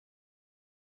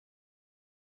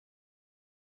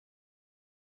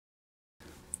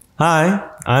Hi,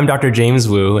 I'm Dr. James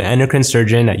Wu, endocrine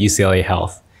surgeon at UCLA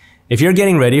Health. If you're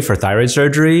getting ready for thyroid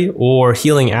surgery or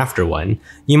healing after one,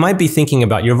 you might be thinking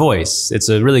about your voice. It's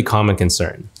a really common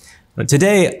concern.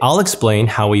 Today, I'll explain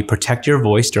how we protect your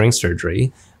voice during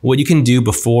surgery, what you can do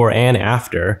before and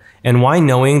after, and why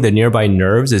knowing the nearby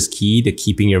nerves is key to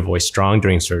keeping your voice strong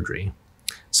during surgery.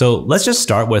 So let's just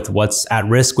start with what's at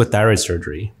risk with thyroid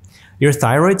surgery. Your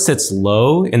thyroid sits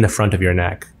low in the front of your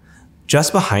neck.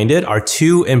 Just behind it are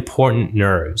two important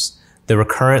nerves, the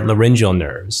recurrent laryngeal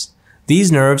nerves.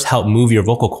 These nerves help move your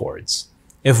vocal cords.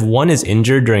 If one is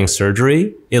injured during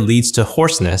surgery, it leads to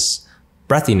hoarseness,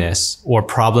 breathiness, or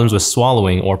problems with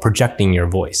swallowing or projecting your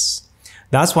voice.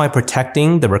 That's why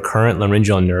protecting the recurrent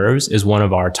laryngeal nerves is one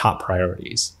of our top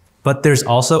priorities. But there's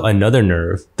also another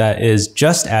nerve that is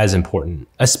just as important,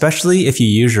 especially if you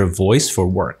use your voice for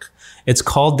work. It's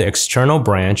called the external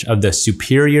branch of the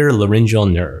superior laryngeal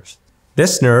nerve.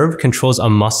 This nerve controls a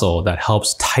muscle that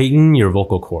helps tighten your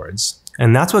vocal cords.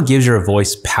 And that's what gives your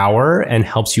voice power and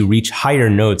helps you reach higher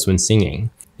notes when singing.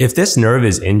 If this nerve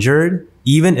is injured,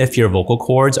 even if your vocal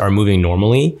cords are moving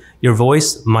normally, your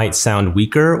voice might sound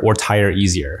weaker or tire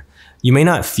easier. You may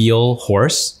not feel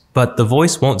hoarse, but the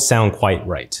voice won't sound quite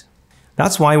right.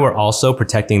 That's why we're also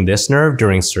protecting this nerve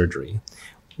during surgery.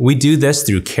 We do this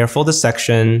through careful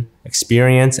dissection,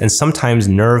 experience, and sometimes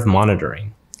nerve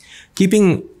monitoring.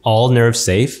 Keeping all nerves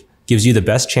safe gives you the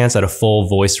best chance at a full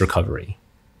voice recovery.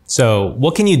 So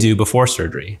what can you do before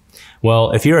surgery?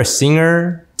 Well, if you're a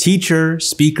singer, teacher,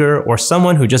 speaker, or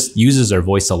someone who just uses their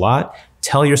voice a lot,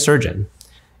 tell your surgeon.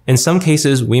 In some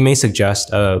cases, we may suggest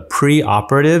a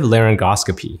pre-operative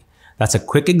laryngoscopy. That's a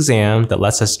quick exam that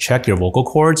lets us check your vocal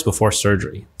cords before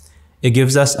surgery. It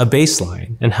gives us a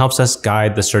baseline and helps us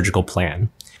guide the surgical plan.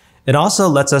 It also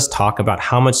lets us talk about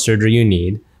how much surgery you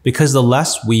need, because the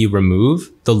less we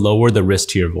remove, the lower the risk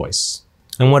to your voice.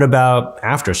 And what about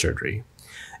after surgery?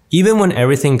 Even when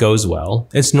everything goes well,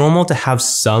 it's normal to have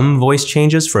some voice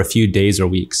changes for a few days or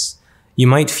weeks. You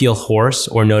might feel hoarse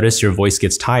or notice your voice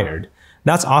gets tired.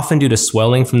 That's often due to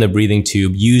swelling from the breathing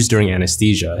tube used during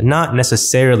anesthesia, not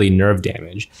necessarily nerve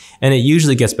damage, and it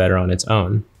usually gets better on its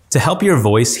own. To help your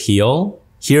voice heal,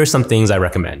 here are some things I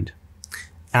recommend.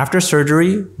 After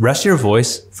surgery, rest your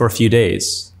voice for a few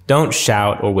days. Don't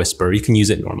shout or whisper, you can use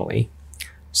it normally.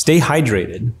 Stay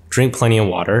hydrated, drink plenty of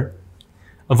water.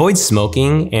 Avoid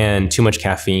smoking and too much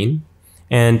caffeine,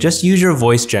 and just use your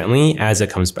voice gently as it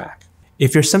comes back.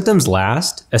 If your symptoms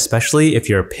last, especially if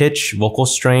your pitch, vocal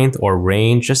strength, or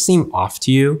range just seem off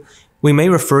to you, we may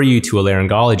refer you to a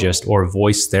laryngologist or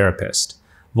voice therapist.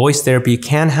 Voice therapy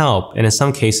can help, and in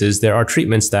some cases, there are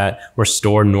treatments that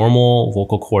restore normal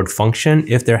vocal cord function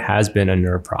if there has been a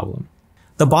nerve problem.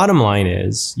 The bottom line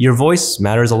is, your voice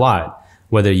matters a lot,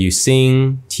 whether you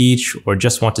sing, teach, or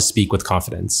just want to speak with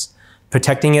confidence.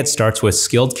 Protecting it starts with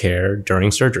skilled care during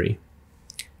surgery.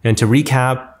 And to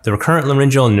recap, the recurrent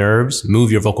laryngeal nerves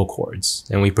move your vocal cords,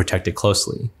 and we protect it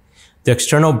closely. The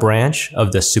external branch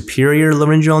of the superior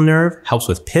laryngeal nerve helps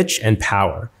with pitch and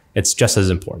power. It's just as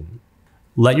important.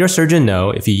 Let your surgeon know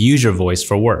if you use your voice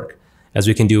for work, as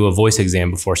we can do a voice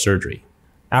exam before surgery.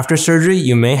 After surgery,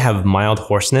 you may have mild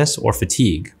hoarseness or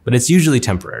fatigue, but it's usually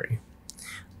temporary.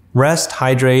 Rest,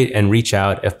 hydrate, and reach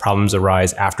out if problems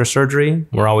arise after surgery.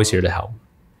 We're always here to help.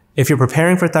 If you're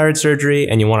preparing for thyroid surgery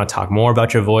and you want to talk more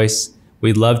about your voice,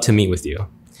 we'd love to meet with you.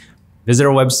 Visit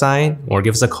our website or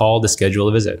give us a call to schedule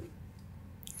a visit.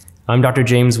 I'm Dr.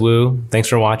 James Wu. Thanks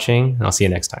for watching, and I'll see you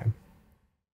next time.